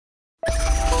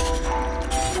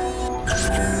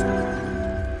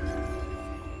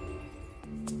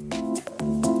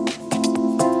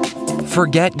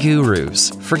Forget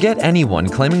gurus. Forget anyone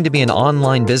claiming to be an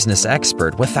online business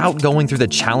expert without going through the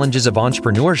challenges of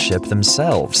entrepreneurship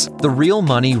themselves. The Real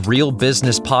Money, Real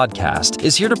Business podcast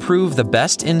is here to prove the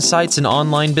best insights in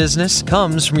online business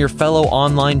comes from your fellow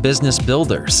online business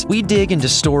builders. We dig into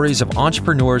stories of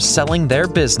entrepreneurs selling their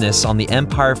business on the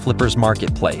Empire Flippers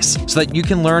marketplace so that you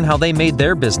can learn how they made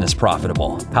their business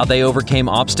profitable, how they overcame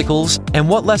obstacles, and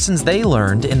what lessons they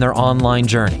learned in their online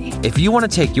journey. If you want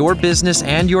to take your business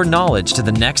and your knowledge to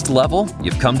the next level,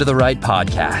 you've come to the right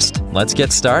podcast. Let's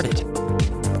get started.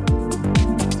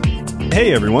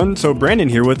 Hey everyone, so Brandon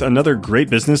here with another great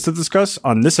business to discuss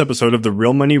on this episode of the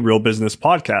Real Money, Real Business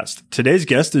podcast. Today's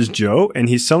guest is Joe, and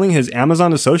he's selling his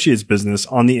Amazon Associates business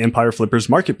on the Empire Flippers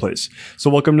marketplace. So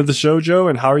welcome to the show, Joe,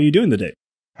 and how are you doing today?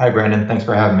 Hi, Brandon. Thanks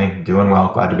for having me. Doing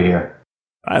well. Glad to be here.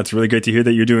 It's really great to hear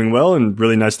that you're doing well and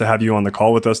really nice to have you on the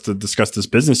call with us to discuss this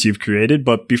business you've created.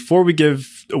 But before we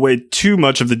give away too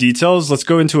much of the details, let's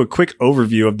go into a quick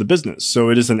overview of the business.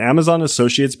 So it is an Amazon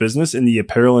Associates business in the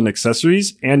apparel and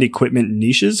accessories and equipment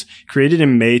niches created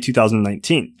in May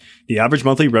 2019. The average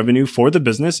monthly revenue for the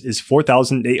business is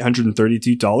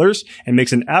 $4,832 and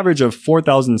makes an average of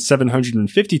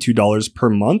 $4,752 per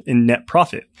month in net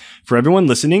profit. For everyone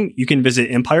listening, you can visit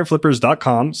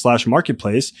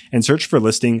empireflippers.com/marketplace and search for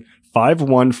listing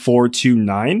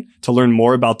 51429 to learn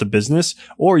more about the business,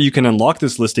 or you can unlock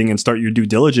this listing and start your due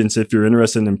diligence if you're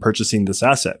interested in purchasing this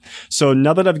asset. So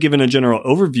now that I've given a general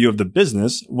overview of the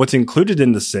business, what's included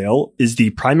in the sale is the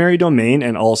primary domain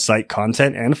and all site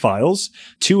content and files,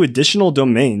 2 additional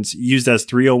domains used as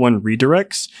 301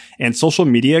 redirects, and social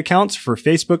media accounts for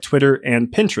Facebook, Twitter,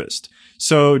 and Pinterest.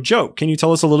 So Joe, can you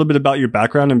tell us a little bit about your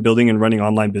background in building and running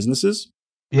online businesses?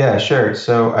 Yeah, sure.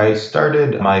 So I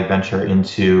started my venture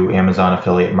into Amazon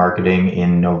affiliate marketing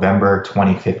in November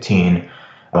 2015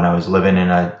 when I was living in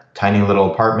a tiny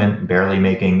little apartment, barely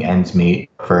making ends meet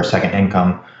for a second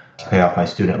income to pay off my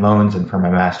student loans and for my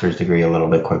master's degree a little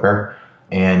bit quicker.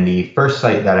 And the first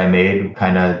site that I made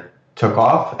kind of took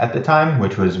off at the time,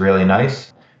 which was really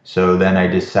nice. So then I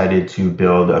decided to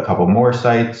build a couple more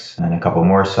sites and a couple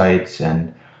more sites.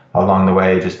 And along the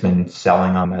way, just been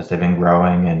selling them as they've been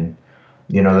growing. And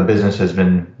the business has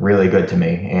been really good to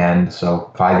me. And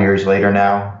so 5 years later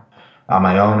now, on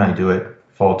my own, I do it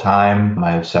full time.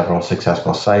 I have several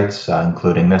successful sites,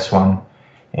 including this one.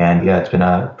 And yeah, it's been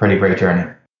a pretty great journey.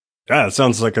 Yeah, it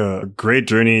sounds like a great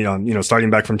journey on, starting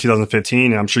back from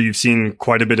 2015. And I'm sure you've seen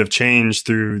quite a bit of change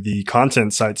through the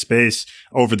content site space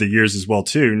over the years as well,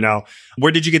 too. Now,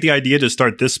 where did you get the idea to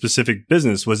start this specific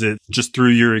business? Was it just through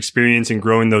your experience in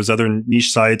growing those other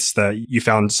niche sites that you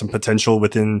found some potential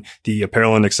within the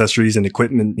apparel and accessories and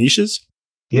equipment niches?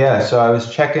 Yeah, so I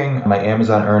was checking my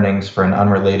Amazon earnings for an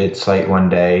unrelated site one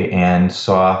day and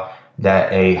saw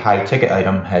that a high ticket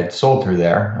item had sold through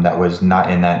there that was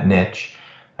not in that niche.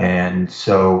 And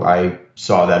so I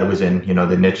saw that it was in,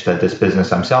 the niche that this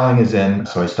business I'm selling is in.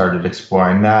 So I started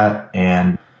exploring that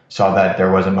and saw that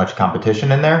there wasn't much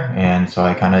competition in there. And so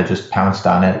I kind of just pounced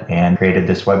on it and created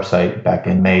this website back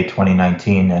in May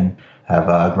 2019 and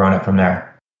have grown it from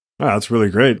there. Oh, that's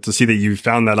really great to see that you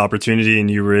found that opportunity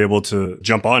and you were able to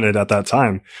jump on it at that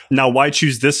time. Now, why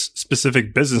choose this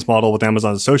specific business model with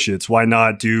Amazon Associates? Why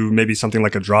not do maybe something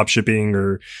like a drop shipping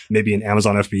or maybe an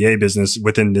Amazon FBA business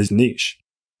within this niche?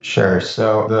 Sure.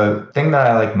 So the thing that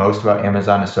I like most about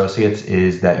Amazon Associates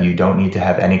is that you don't need to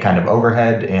have any kind of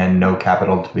overhead and no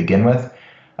capital to begin with.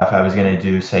 If I was going to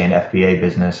do, say, an FBA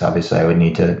business, obviously I would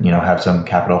need to, have some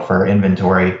capital for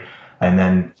inventory and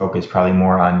then focus probably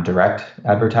more on direct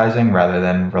advertising rather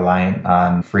than reliant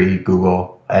on free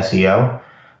Google SEO.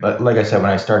 But like I said,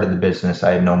 when I started the business,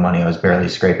 I had no money. I was barely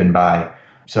scraping by.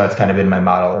 So that's kind of been my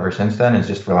model ever since then, is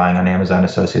just relying on Amazon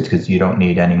Associates because you don't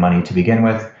need any money to begin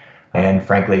with. And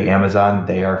frankly, Amazon,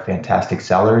 they are fantastic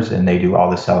sellers and they do all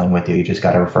the selling with you. You just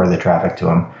got to refer the traffic to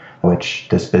them, which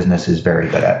this business is very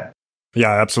good at. Yeah,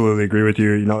 I absolutely agree with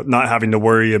you. Not having to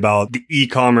worry about the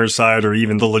e-commerce side or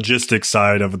even the logistics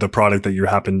side of the product that you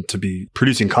happen to be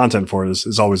producing content for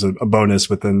is always a bonus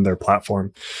within their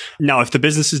platform. Now, if the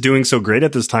business is doing so great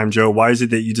at this time, Joe, why is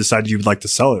it that you decided you'd like to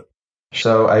sell it?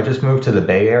 So I just moved to the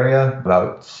Bay Area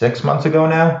about 6 months ago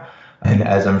now. And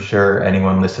as I'm sure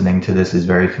anyone listening to this is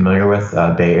very familiar with,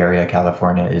 Bay Area,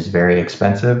 California is very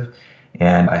expensive.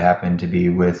 And I happen to be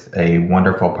with a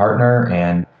wonderful partner.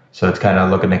 And so it's kind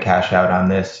of looking to cash out on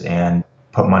this and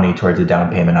put money towards a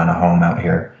down payment on a home out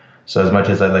here. So as much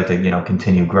as I'd like to,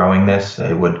 continue growing this,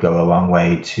 it would go a long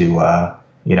way to,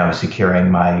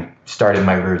 starting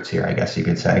my roots here, I guess you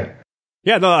could say.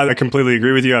 Yeah, no, I completely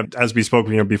agree with you. As we spoke,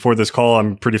 before this call,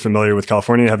 I'm pretty familiar with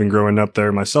California, having grown up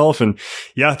there myself. And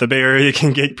yeah, the Bay Area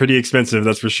can get pretty expensive.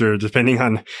 That's for sure, depending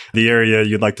on the area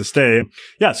you'd like to stay.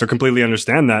 Yeah. So completely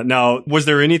understand that. Now, was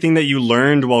there anything that you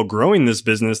learned while growing this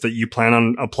business that you plan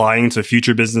on applying to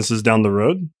future businesses down the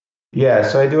road? Yeah,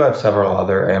 so I do have several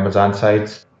other Amazon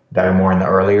sites that are more in the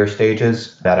earlier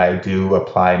stages that I do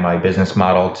apply my business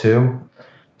model to.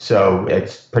 So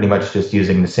it's pretty much just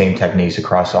using the same techniques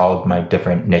across all of my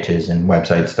different niches and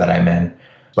websites that I'm in.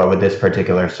 But with this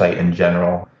particular site in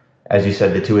general, as you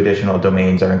said, the 2 additional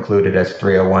domains are included as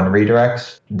 301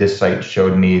 redirects. This site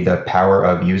showed me the power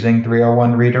of using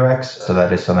 301 redirects. So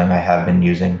that is something I have been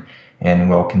using and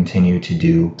will continue to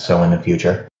do so in the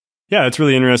future. Yeah, it's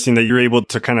really interesting that you're able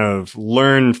to kind of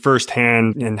learn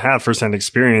firsthand and have firsthand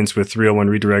experience with 301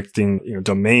 redirecting,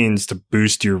 domains to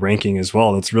boost your ranking as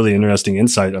well. That's really interesting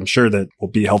insight. I'm sure that will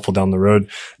be helpful down the road.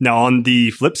 Now, on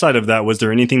the flip side of that, was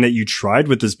there anything that you tried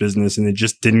with this business and it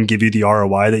just didn't give you the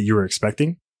ROI that you were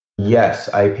expecting? Yes,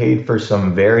 I paid for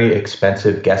some very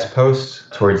expensive guest posts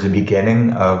towards the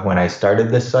beginning of when I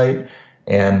started this site.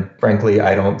 And frankly,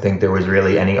 I don't think there was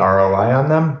really any ROI on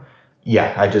them.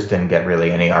 Yeah, I just didn't get really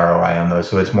any ROI on those.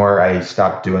 So it's more I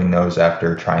stopped doing those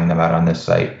after trying them out on this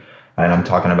site. And I'm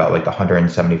talking about like the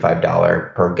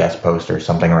 $175 per guest post or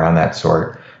something around that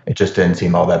sort. It just didn't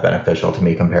seem all that beneficial to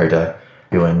me compared to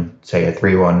doing, say, a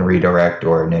 3-1 redirect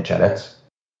or niche edits.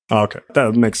 Okay,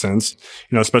 that makes sense.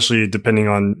 Especially depending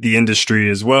on the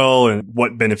industry as well and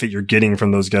what benefit you're getting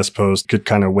from those guest posts could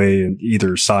kind of weigh in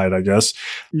either side, I guess.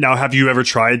 Now, have you ever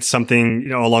tried something,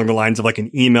 along the lines of like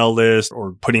an email list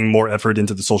or putting more effort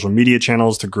into the social media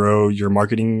channels to grow your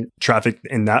marketing traffic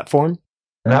in that form?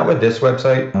 Not with this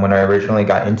website. When I originally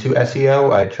got into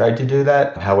SEO, I tried to do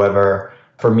that. However,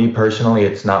 for me personally,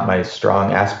 it's not my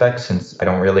strong aspect since I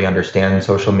don't really understand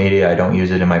social media. I don't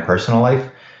use it in my personal life.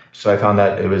 So I found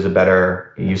that it was a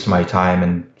better use of my time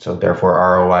and so therefore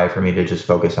ROI for me to just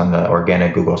focus on the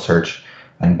organic Google search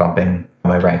and bumping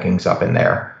my rankings up in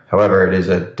there. However, it is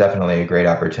definitely a great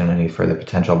opportunity for the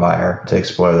potential buyer to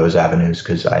explore those avenues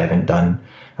because I haven't done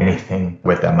anything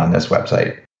with them on this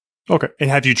website. Okay. And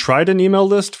have you tried an email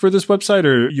list for this website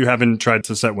or you haven't tried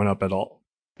to set one up at all?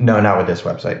 No, not with this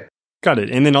website. Got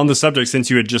it. And then on the subject, since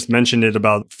you had just mentioned it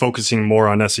about focusing more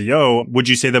on SEO, would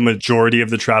you say the majority of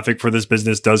the traffic for this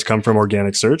business does come from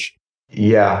organic search?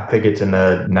 Yeah, I think it's in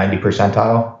the 90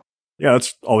 percentile. Yeah,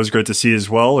 that's always great to see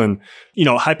as well. And,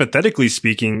 hypothetically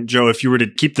speaking, Joe, if you were to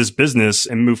keep this business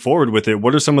and move forward with it,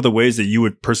 what are some of the ways that you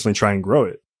would personally try and grow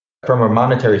it? From a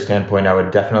monetary standpoint, I would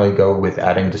definitely go with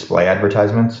adding display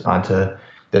advertisements onto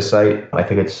this site. I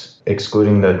think it's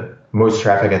excluding the most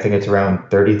traffic. I think it's around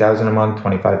 30,000 a month,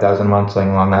 25,000 a month,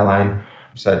 something along that line.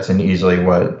 So that's an easily,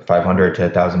 $500 to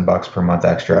 $1,000 per month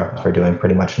extra for doing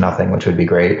pretty much nothing, which would be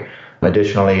great.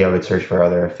 Additionally, I would search for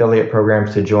other affiliate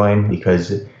programs to join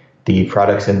because the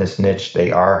products in this niche, they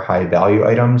are high value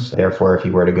items. Therefore, if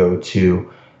you were to go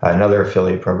to another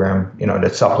affiliate program, to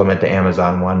supplement the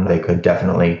Amazon one, they could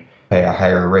definitely pay a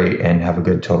higher rate and have a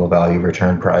good total value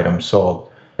return per item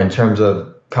sold. In terms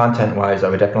of content-wise, I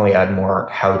would definitely add more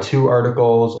how-to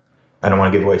articles. I don't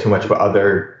want to give away too much, but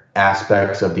other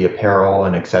aspects of the apparel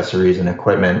and accessories and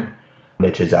equipment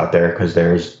niches out there because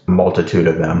there's a multitude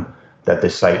of them that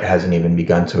this site hasn't even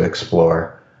begun to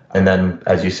explore. And then,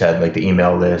 as you said, like the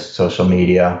email list, social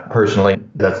media. Personally,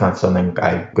 that's not something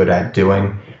I'm good at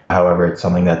doing. However, it's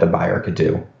something that the buyer could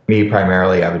do. Me,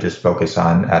 primarily, I would just focus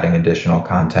on adding additional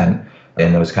content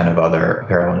in those kind of other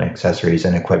apparel and accessories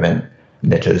and equipment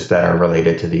niches that are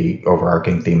related to the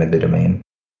overarching theme of the domain.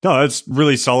 No, that's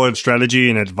really solid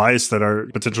strategy and advice that our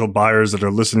potential buyers that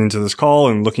are listening to this call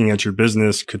and looking at your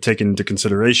business could take into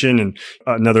consideration, and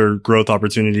another growth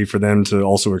opportunity for them to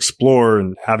also explore,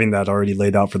 and having that already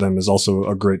laid out for them is also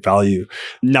a great value.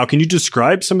 Now, can you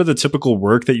describe some of the typical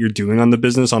work that you're doing on the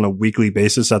business on a weekly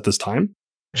basis at this time?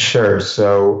 Sure.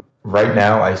 So right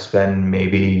now I spend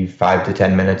maybe 5 to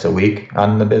 10 minutes a week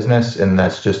on the business, and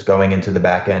that's just going into the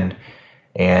back end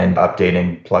and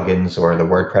updating plugins or the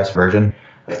WordPress version.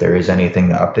 If there is anything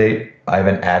to update, I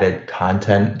haven't added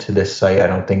content to this site, I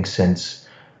don't think, since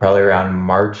probably around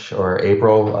March or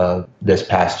April of this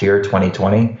past year,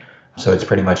 2020. So it's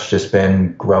pretty much just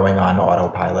been growing on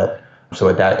autopilot. So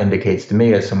what that indicates to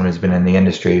me as someone who's been in the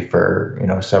industry for,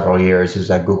 several years is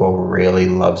that Google really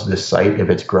loves this site if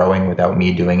it's growing without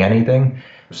me doing anything.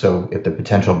 So if the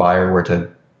potential buyer were to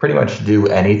pretty much do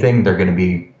anything, they're going to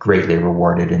be greatly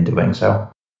rewarded in doing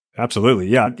so. Absolutely.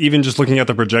 Yeah. Even just looking at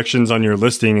the projections on your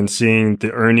listing and seeing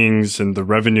the earnings and the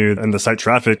revenue and the site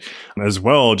traffic as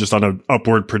well, just on an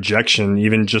upward projection,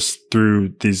 even just through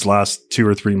these last 2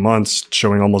 or 3 months,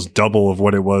 showing almost double of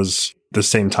what it was the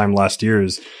same time last year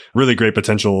is really great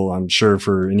potential. I'm sure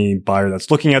for any buyer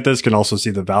that's looking at this can also see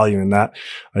the value in that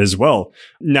as well.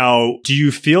 Now, do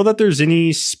you feel that there's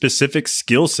any specific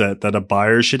skill set that a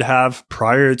buyer should have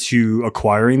prior to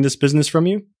acquiring this business from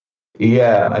you?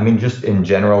 Yeah, I mean, just in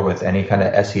general, with any kind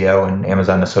of SEO and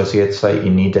Amazon Associates site, you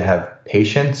need to have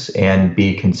patience and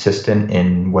be consistent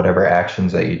in whatever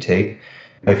actions that you take.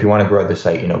 If you want to grow the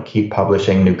site, keep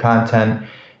publishing new content,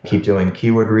 keep doing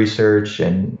keyword research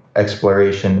and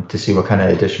exploration to see what kind of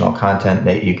additional content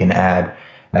that you can add.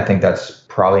 I think that's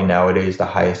probably nowadays the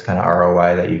highest kind of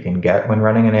ROI that you can get when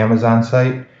running an Amazon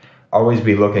site. Always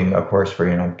be looking, of course, for,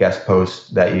 guest posts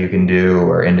that you can do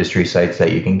or industry sites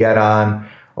that you can get on,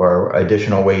 or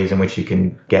additional ways in which you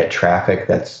can get traffic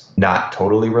that's not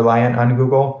totally reliant on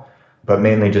Google, but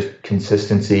mainly just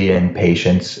consistency and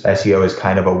patience. SEO is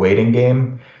kind of a waiting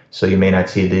game, so you may not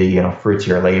see the fruits of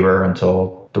your labor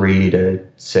until 3 to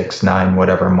 6, 9,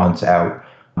 whatever months out.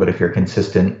 But if you're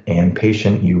consistent and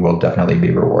patient, you will definitely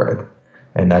be rewarded.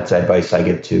 And that's advice I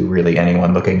give to really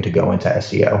anyone looking to go into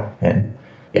SEO. And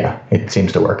yeah, it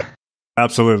seems to work.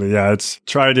 Absolutely. Yeah. It's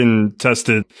tried and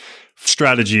tested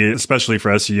strategy, especially for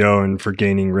SEO and for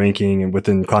gaining ranking and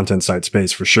within content site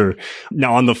space for sure.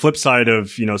 Now, on the flip side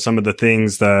of, some of the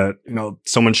things that,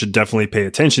 someone should definitely pay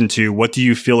attention to, what do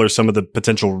you feel are some of the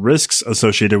potential risks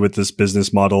associated with this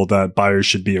business model that buyers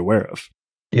should be aware of?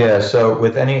 Yeah. So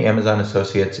with any Amazon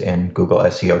Associates and Google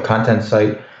SEO content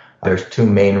site, there's two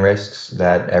main risks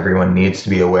that everyone needs to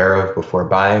be aware of before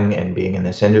buying and being in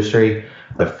this industry.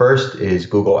 The first is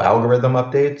Google algorithm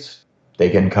updates. They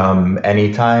can come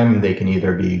anytime. They can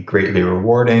either be greatly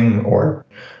rewarding or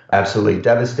absolutely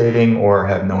devastating or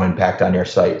have no impact on your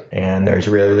site. And there's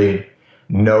really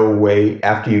no way,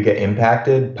 after you get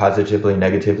impacted, positively,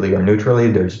 negatively, or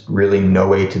neutrally, there's really no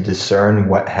way to discern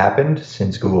what happened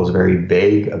since Google is very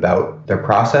vague about their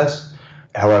process.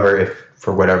 However, if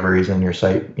for whatever reason your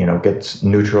site, gets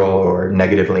neutral or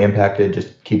negatively impacted,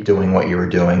 just keep doing what you were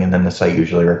doing and then the site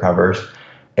usually recovers.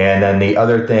 And then the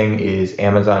other thing is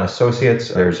Amazon Associates.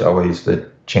 There's always the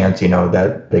chance,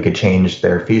 that they could change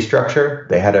their fee structure.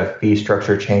 They had a fee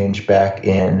structure change back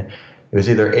in, it was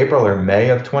either April or May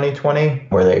of 2020,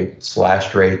 where they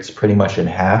slashed rates pretty much in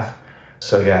half.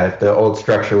 So yeah, if the old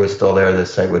structure was still there,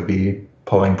 this site would be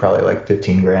pulling probably like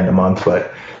 15 grand a month.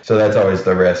 But so that's always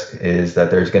the risk, is that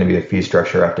there's going to be a fee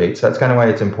structure update. So that's kind of why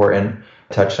it's important.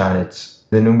 Touched on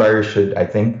the new buyers should, I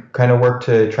think, kind of work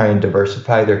to try and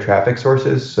diversify their traffic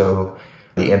sources. So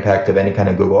the impact of any kind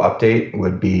of Google update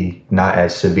would be not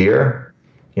as severe,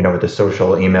 with the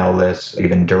social email lists,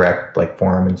 even direct like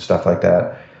forum and stuff like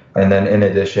that. And then in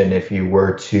addition, if you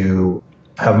were to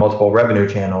have multiple revenue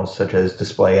channels, such as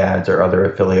display ads or other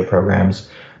affiliate programs,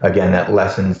 again, that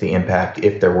lessens the impact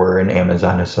if there were an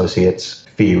Amazon Associates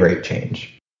fee rate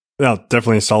change. Yeah,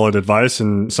 definitely solid advice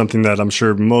and something that I'm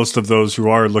sure most of those who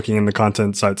are looking in the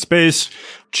content site space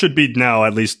should be now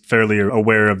at least fairly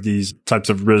aware of these types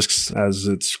of risks, as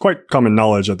it's quite common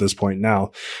knowledge at this point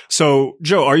now. So,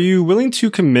 Joe, are you willing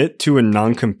to commit to a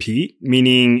non-compete,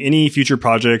 meaning any future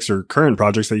projects or current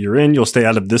projects that you're in, you'll stay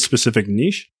out of this specific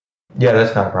niche? Yeah,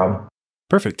 that's not a problem.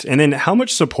 Perfect. And then how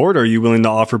much support are you willing to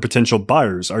offer potential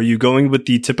buyers? Are you going with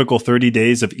the typical 30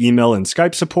 days of email and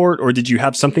Skype support, or did you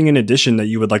have something in addition that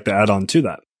you would like to add on to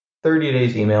that? 30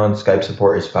 days email and Skype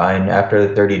support is fine. After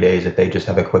the 30 days, if they just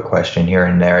have a quick question here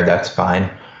and there, that's fine.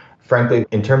 Frankly,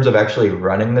 in terms of actually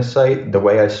running the site, the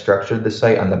way I structured the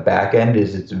site on the back end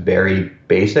is it's very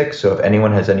basic. So if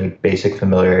anyone has any basic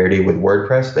familiarity with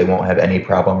WordPress, they won't have any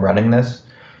problem running this.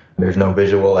 There's no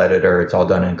visual editor. It's all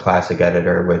done in classic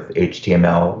editor with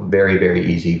HTML. Very, very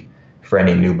easy for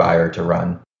any new buyer to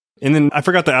run. And then I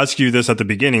forgot to ask you this at the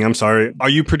beginning. I'm sorry. Are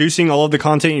you producing all of the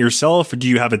content yourself, or do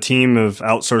you have a team of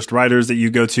outsourced writers that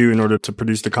you go to in order to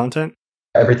produce the content?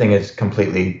 Everything is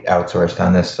completely outsourced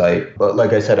on this site. But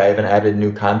like I said, I haven't added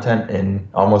new content in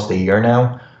almost a year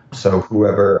now. So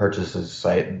whoever purchases the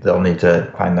site, they'll need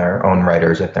to find their own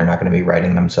writers if they're not going to be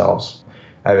writing themselves.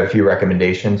 I have a few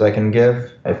recommendations I can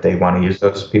give if they want to use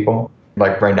those people.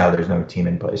 Like right now, there's no team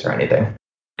in place or anything.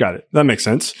 Got it. That makes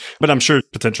sense. But I'm sure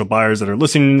potential buyers that are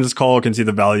listening to this call can see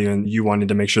the value in you wanting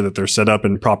to make sure that they're set up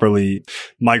and properly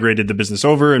migrated the business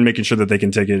over and making sure that they can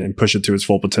take it and push it to its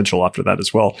full potential after that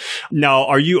as well. Now,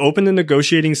 are you open to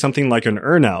negotiating something like an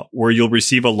earnout where you'll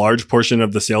receive a large portion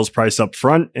of the sales price up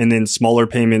front and then smaller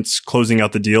payments closing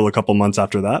out the deal a couple months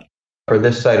after that? For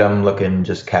this site, I'm looking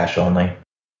just cash only.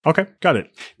 Okay, got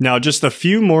it. Now, just a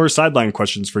few more sideline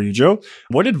questions for you, Joe.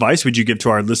 What advice would you give to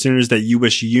our listeners that you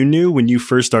wish you knew when you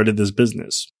first started this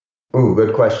business? Ooh,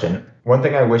 good question. One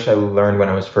thing I wish I learned when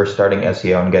I was first starting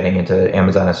SEO and getting into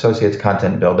Amazon Associates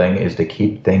content building is to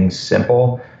keep things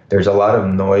simple. There's a lot of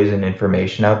noise and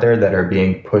information out there that are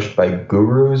being pushed by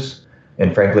gurus.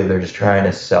 And frankly, they're just trying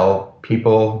to sell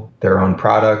people their own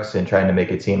products and trying to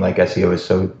make it seem like SEO is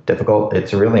so difficult.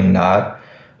 It's really not.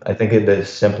 I think the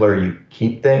simpler you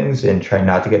keep things and try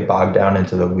not to get bogged down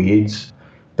into the weeds,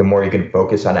 the more you can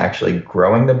focus on actually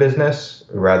growing the business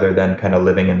rather than kind of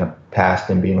living in the past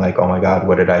and being like, oh my God,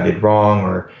 what did I did wrong?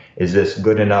 Or is this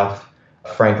good enough?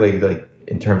 Frankly, like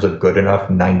in terms of good enough,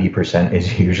 90%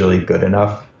 is usually good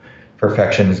enough.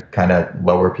 Perfections kind of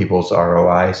lower people's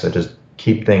ROI. So just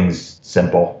keep things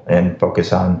simple and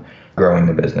focus on growing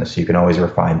the business. You can always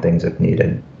refine things if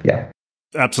needed. Yeah.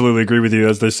 Absolutely agree with you.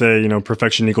 As they say,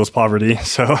 perfection equals poverty.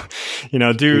 So,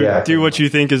 do what you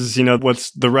think is,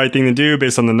 what's the right thing to do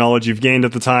based on the knowledge you've gained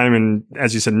at the time. And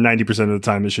as you said, 90% of the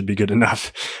time, it should be good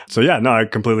enough. So yeah, no, I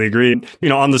completely agree.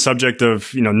 On the subject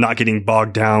of, not getting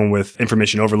bogged down with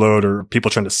information overload or people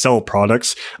trying to sell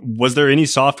products, was there any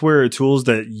software or tools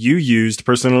that you used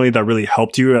personally that really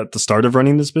helped you at the start of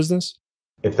running this business?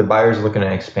 If the buyer's looking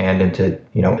to expand into,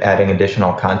 adding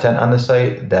additional content on the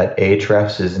site, that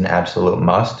Ahrefs is an absolute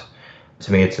must.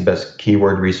 To me, it's the best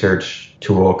keyword research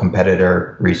tool,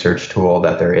 competitor research tool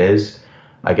that there is.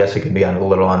 I guess it can be a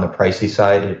little on the pricey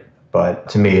side, but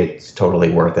to me, it's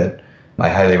totally worth it. I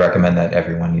highly recommend that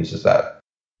everyone uses that.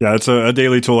 Yeah, it's a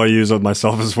daily tool I use of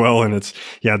myself as well. And it's,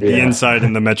 the insight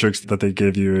and the metrics that they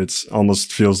give you, it's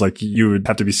almost feels like you would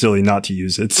have to be silly not to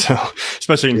use it. So,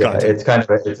 especially in content. It's kind of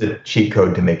it's a cheat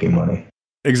code to making money.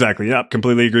 Exactly. Yeah,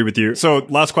 completely agree with you. So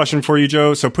last question for you,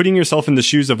 Joe. So putting yourself in the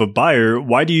shoes of a buyer,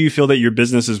 why do you feel that your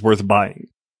business is worth buying?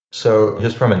 So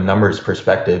just from a numbers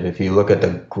perspective, if you look at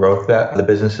the growth that the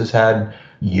business has had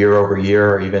year over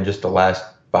year, or even just the last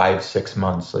 5-6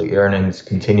 months, like earnings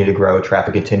continue to grow,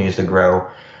 traffic continues to grow.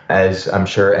 As I'm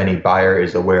sure any buyer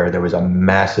is aware, there was a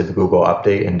massive Google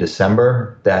update in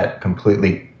December that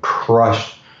completely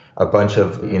crushed a bunch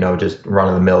of, just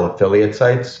run-of-the-mill affiliate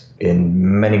sites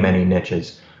in many, many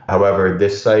niches. However,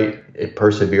 this site, it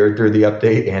persevered through the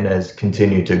update and has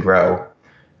continued to grow.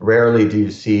 Rarely do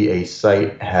you see a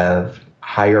site have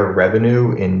higher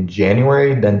revenue in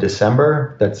January than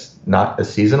December. That's not a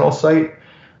seasonal site.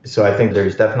 So I think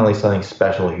there's definitely something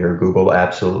special here. Google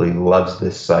absolutely loves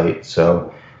this site.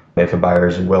 So if a buyer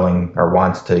is willing or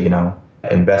wants to,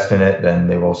 invest in it, then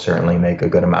they will certainly make a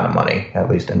good amount of money, at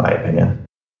least in my opinion.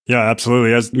 Yeah,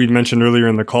 absolutely. As we mentioned earlier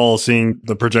in the call, seeing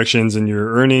the projections in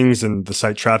your earnings and the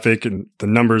site traffic and the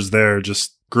numbers there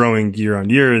just growing year on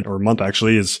year or month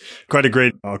actually is quite a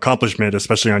great accomplishment,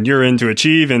 especially on your end to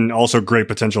achieve, and also great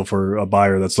potential for a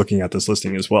buyer that's looking at this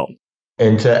listing as well.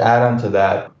 And to add on to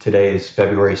that, today is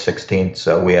February 16th,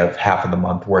 so we have half of the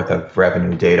month worth of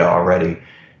revenue data already.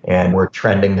 And we're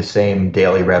trending the same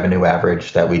daily revenue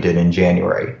average that we did in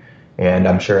January. And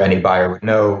I'm sure any buyer would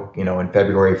know, in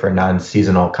February for a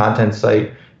non-seasonal content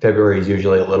site, February is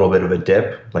usually a little bit of a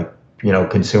dip. Like,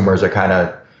 consumers are kind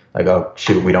of like, oh,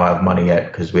 shoot, we don't have money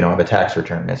yet because we don't have a tax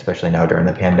return, especially now during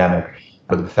the pandemic.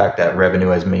 But the fact that revenue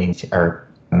has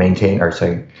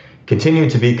continued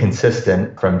to be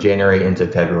consistent from January into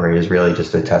February is really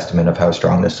just a testament of how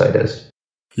strong this site is.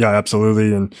 Yeah,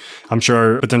 absolutely. And I'm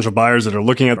sure potential buyers that are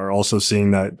looking at are also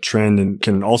seeing that trend and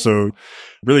can also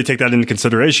really take that into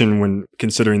consideration when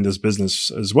considering this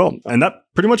business as well. And that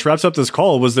pretty much wraps up this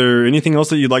call. Was there anything else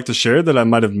that you'd like to share that I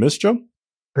might have missed, Joe?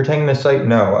 Pertaining to the site,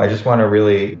 no. I just want to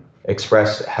really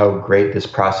express how great this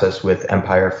process with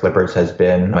Empire Flippers has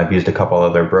been. I've used a couple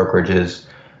other brokerages,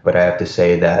 but I have to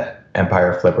say that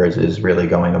Empire Flippers is really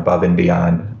going above and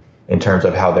beyond in terms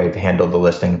of how they've handled the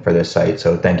listing for this site.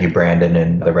 So thank you, Brandon,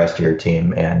 and the rest of your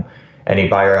team. And any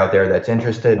buyer out there that's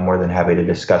interested, I'm more than happy to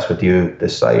discuss with you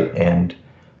this site. And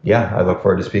yeah, I look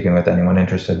forward to speaking with anyone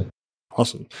interested.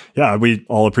 Awesome. Yeah, we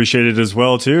all appreciate it as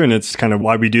well, too. And it's kind of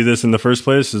why we do this in the first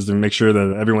place, is to make sure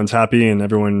that everyone's happy and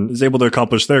everyone is able to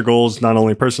accomplish their goals, not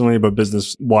only personally, but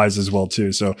business wise as well,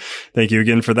 too. So thank you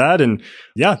again for that. And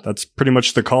yeah, that's pretty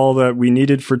much the call that we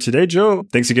needed for today, Joe.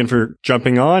 Thanks again for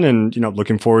jumping on and,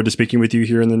 looking forward to speaking with you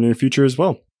here in the near future as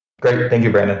well. Great. Thank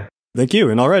you, Brandon. Thank you.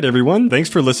 And all right, everyone. Thanks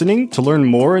for listening. To learn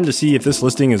more and to see if this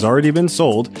listing has already been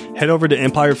sold, head over to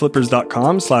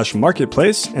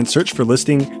empireflippers.com/marketplace and search for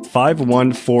listing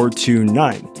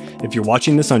 51429. If you're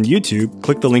watching this on YouTube,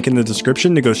 click the link in the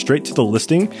description to go straight to the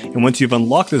listing. And once you've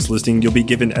unlocked this listing, you'll be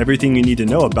given everything you need to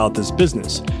know about this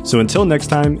business. So until next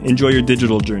time, enjoy your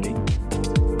digital journey.